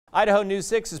Idaho News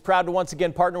 6 is proud to once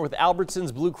again partner with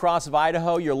Albertsons, Blue Cross of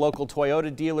Idaho, your local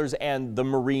Toyota dealers, and the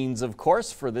Marines, of course,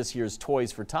 for this year's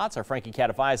Toys for Tots. Our Frankie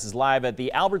Catafias is live at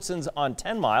the Albertsons on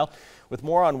 10 Mile with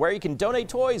more on where you can donate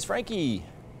toys. Frankie.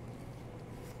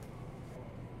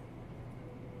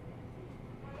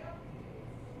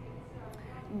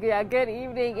 Yeah, good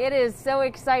evening. It is so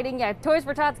exciting. Yeah, Toys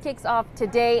for Tots kicks off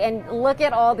today, and look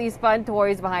at all these fun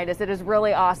toys behind us. It is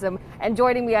really awesome. And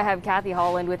joining me, I have Kathy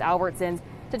Holland with Albertsons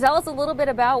to tell us a little bit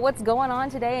about what's going on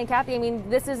today. And Kathy, I mean,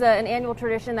 this is an annual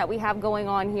tradition that we have going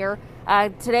on here.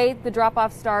 Today, the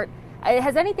drop-offs start.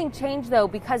 Has anything changed, though,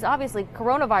 because obviously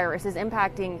coronavirus is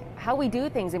impacting how we do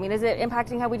things? I mean, is it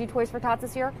impacting how we do Toys for Tots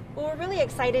this year? Well, we're really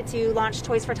excited to launch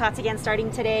Toys for Tots again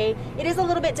starting today. It is a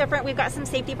little bit different. We've got some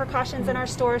safety precautions in our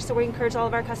stores, so we encourage all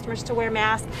of our customers to wear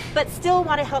masks, but still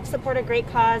want to help support a great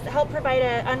cause, help provide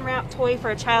an unwrapped toy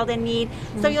for a child in need.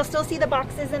 So you'll still see the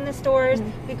boxes in the stores.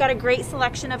 We've got a great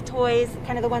selection of toys,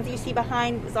 kind of the ones that you see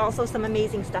behind. There's also some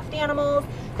amazing stuffed animals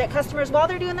that customers, while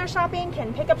they're doing their shopping,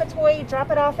 can pick up a toy, drop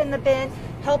it off in the bin,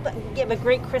 help give a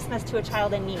great Christmas to a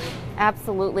child in need.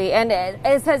 Absolutely. And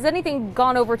has anything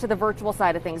gone over to the virtual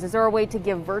side of things? Is there a way to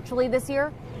give virtually this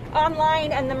year?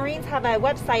 Online, and the Marines have a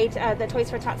website, the Toys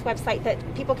for Tots website, that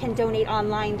people can donate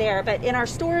online there. But in our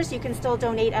stores, you can still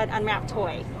donate an unwrapped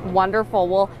toy. Wonderful.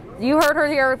 Well, you heard her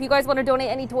here. If you guys want to donate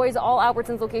any toys, all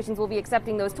Albertsons locations will be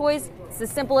accepting those toys. It's as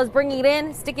simple as bringing it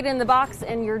in, stick it in the box,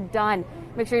 and you're done.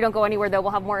 Make sure you don't go anywhere, though.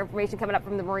 We'll have more information coming up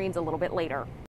from the Marines a little bit later.